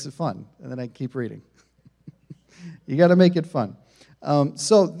 and it makes it fun, and then I keep reading. You got to make it fun.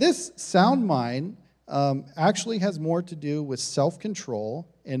 So this sound mind actually has more to do with self-control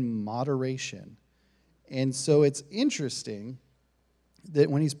and moderation. And so it's interesting that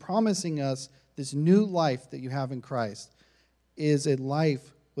when he's promising us this new life that you have in Christ is a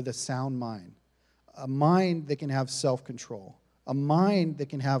life with a sound mind, a mind that can have self-control, a mind that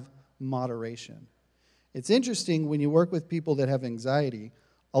can have moderation. It's interesting when you work with people that have anxiety,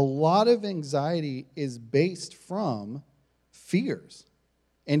 a lot of anxiety is based from fears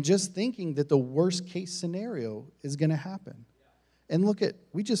and just thinking that the worst case scenario is going to happen. And look at,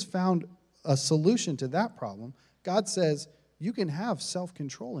 we just found a solution to that problem. God says you can have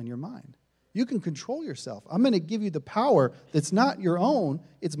self-control in your mind. You can control yourself. I'm going to give you the power that's not your own.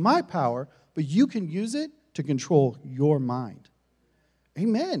 It's my power, but you can use it to control your mind.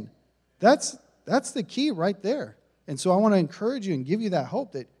 Amen. That's the key right there. And so I want to encourage you and give you that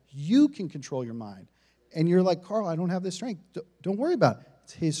hope that you can control your mind. And you're like, Carl, I don't have the strength. Don't worry about it.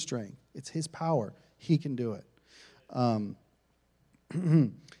 It's his strength. It's his power. He can do it.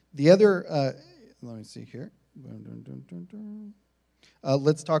 The other, let me see here.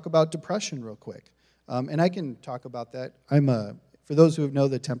 Let's talk about depression real quick. And I can talk about that. For those who know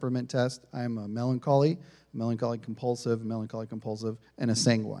the temperament test, I'm a melancholy compulsive, and a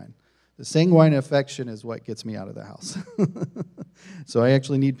sanguine. The sanguine affection is what gets me out of the house. So I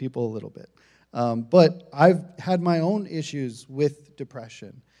actually need people a little bit. But I've had my own issues with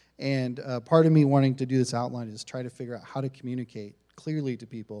depression. And part of me wanting to do this outline is try to figure out how to communicate clearly to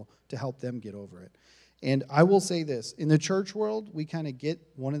people to help them get over it. And I will say this, in the church world, we kind of get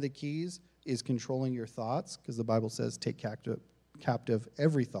one of the keys is controlling your thoughts, because the Bible says take captive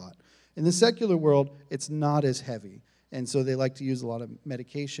every thought. In the secular world, it's not as heavy. And so they like to use a lot of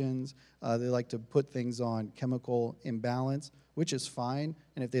medications. They like to put things on chemical imbalance, which is fine.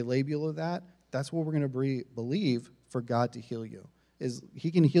 And if they label that, that's what we're going to believe for God to heal you. Is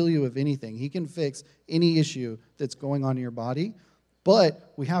he can heal you of anything. He can fix any issue that's going on in your body.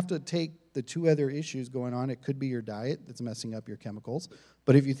 But we have to take the two other issues going on. It could be your diet that's messing up your chemicals.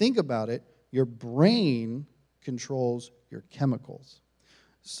 But if you think about it, your brain controls your chemicals.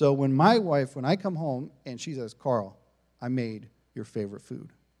 So when I come home and she says, Carl, I made your favorite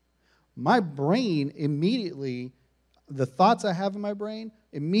food, my brain immediately, the thoughts I have in my brain,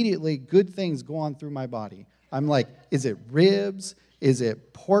 immediately good things go on through my body. I'm like, is it ribs? Is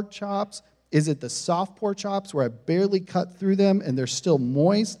it pork chops? Is it the soft pork chops where I barely cut through them and they're still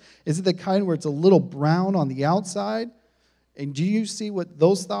moist? Is it the kind where it's a little brown on the outside? And do you see what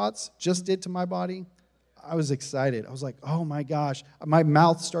those thoughts just did to my body? I was excited. I was like, oh my gosh. My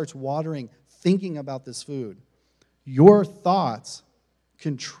mouth starts watering thinking about this food. Your thoughts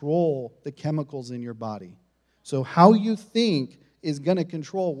control the chemicals in your body. So how you think is going to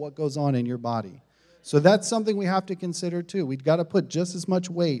control what goes on in your body. So that's something we have to consider too. We've got to put just as much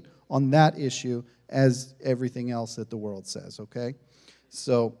weight on that issue as everything else that the world says, okay?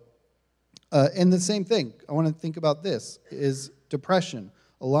 So, and the same thing, I want to think about this, is depression.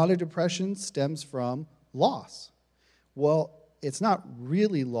 A lot of depression stems from loss. Well, it's not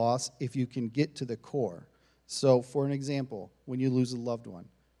really loss if you can get to the core. So, for an example, when you lose a loved one,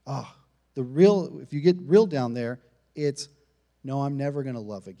 if you get real down there, it's, no, I'm never going to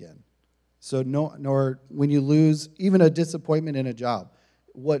love again. So, nor when you lose even a disappointment in a job,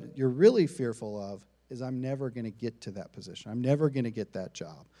 what you're really fearful of is I'm never going to get to that position. I'm never going to get that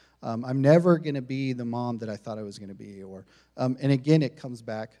job. I'm never going to be the mom that I thought I was going to be. And again, it comes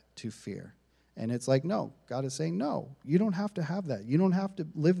back to fear. And it's like, no, God is saying, no, you don't have to have that. You don't have to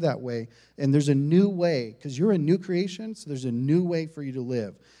live that way. And there's a new way, because you're a new creation, so there's a new way for you to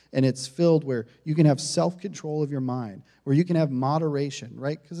live. And it's filled where you can have self-control of your mind, where you can have moderation,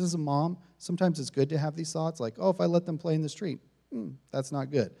 right? Because as a mom, sometimes it's good to have these thoughts like, oh, if I let them play in the street, that's not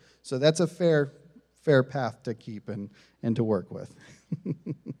good. So that's a fair path to keep and to work with.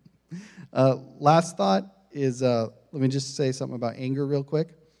 Last thought is, let me just say something about anger real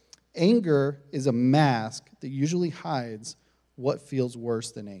quick. Anger is a mask that usually hides what feels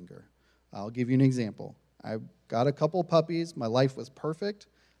worse than anger. I'll give you an example. I got a couple puppies. My life was perfect.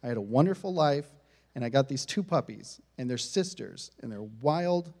 I had a wonderful life, and I got these two puppies, and they're sisters, and they're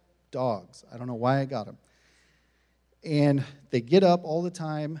wild dogs. I don't know why I got them. And they get up all the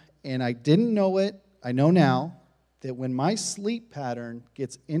time, and I didn't know it. I know now. that when my sleep pattern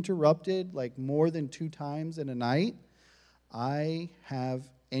gets interrupted like more than 2 times in a night, I have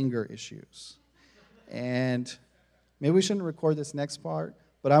anger issues. And maybe we shouldn't record this next part,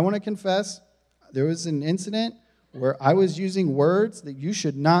 but I want to confess there was an incident where I was using words that you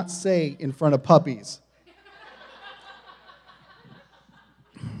should not say in front of puppies.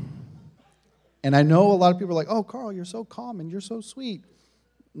 And I know a lot of people are like, oh, Carl, you're so calm and you're so sweet.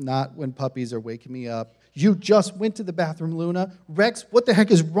 Not when puppies are waking me up. You just went to the bathroom, Luna. Rex, what the heck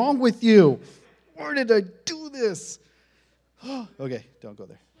is wrong with you? Where did I do this? Okay, don't go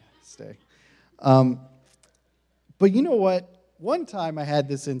there. Stay. But you know what? One time I had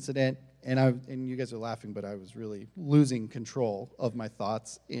this incident, and you guys are laughing, but I was really losing control of my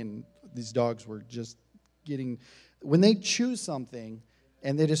thoughts. And these dogs were just getting, when they choose something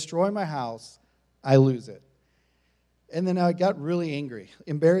and they destroy my house, I lose it. And then I got really angry,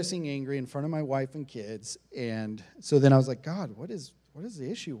 embarrassing angry in front of my wife and kids. And so then I was like, God, what is the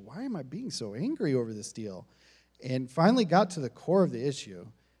issue? Why am I being so angry over this deal? And finally got to the core of the issue.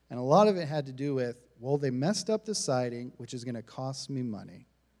 And a lot of it had to do with, well, they messed up the siding, which is going to cost me money.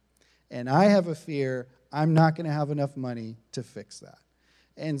 And I have a fear I'm not going to have enough money to fix that.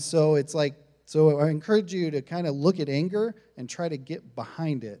 And so it's like, so I encourage you to kind of look at anger and try to get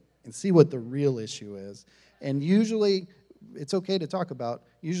behind it and see what the real issue is. And usually, it's okay to talk about.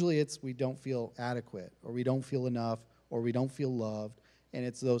 Usually it's we don't feel adequate, or we don't feel enough, or we don't feel loved, and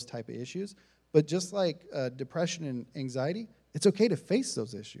it's those type of issues. But just like depression and anxiety, it's okay to face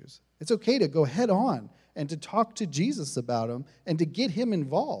those issues. It's okay to go head on and to talk to Jesus about them and to get him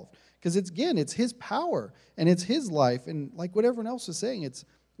involved. Because it's his power, and it's his life. And like what everyone else was saying, it's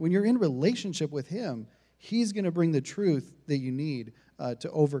when you're in relationship with him, he's going to bring the truth that you need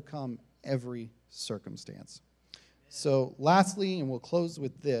to overcome every circumstance. So lastly, and we'll close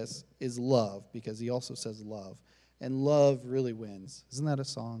with this, is love, because he also says love. And love really wins. Isn't that a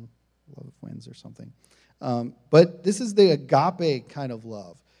song? Love wins or something. But this is the agape kind of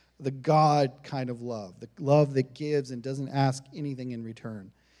love, the God kind of love, the love that gives and doesn't ask anything in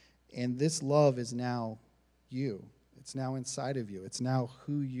return. And this love is now you. It's now inside of you. It's now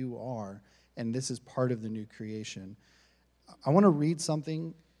who you are. And this is part of the new creation. I want to read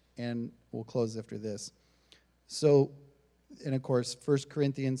something, and we'll close after this. So, and of course, 1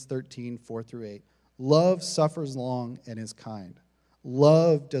 Corinthians 13, 4 through 8. Love suffers long and is kind.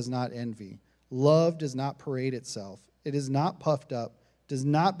 Love does not envy. Love does not parade itself. It is not puffed up, does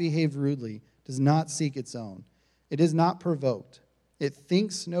not behave rudely, does not seek its own. It is not provoked. It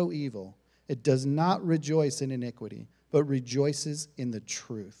thinks no evil. It does not rejoice in iniquity, but rejoices in the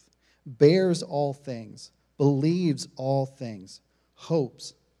truth. Bears all things, believes all things,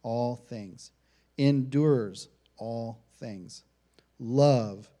 hopes all things, endures all things.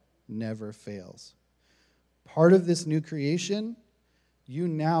 Love never fails. Part of this new creation, you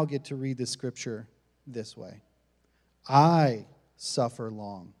now get to read the scripture this way. I suffer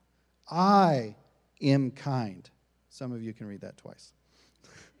long. I am kind. Some of you can read that twice.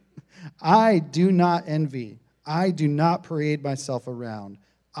 I do not envy. I do not parade myself around.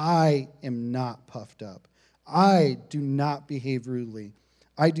 I am not puffed up. I do not behave rudely.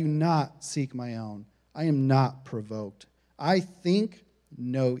 I do not seek my own. I am not provoked. I think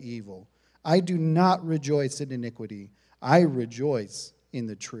no evil. I do not rejoice in iniquity. I rejoice in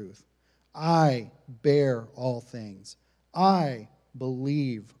the truth. I bear all things. I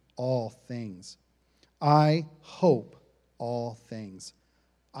believe all things. I hope all things.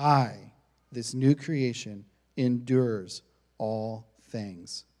 I, this new creation, endures all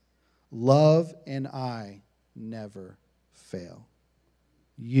things. Love and I never fail.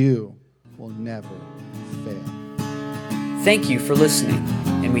 You will never fail. Thank you for listening,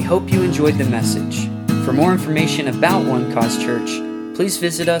 and we hope you enjoyed the message. For more information about One Cause Church, please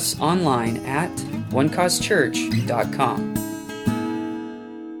visit us online at onecausechurch.com.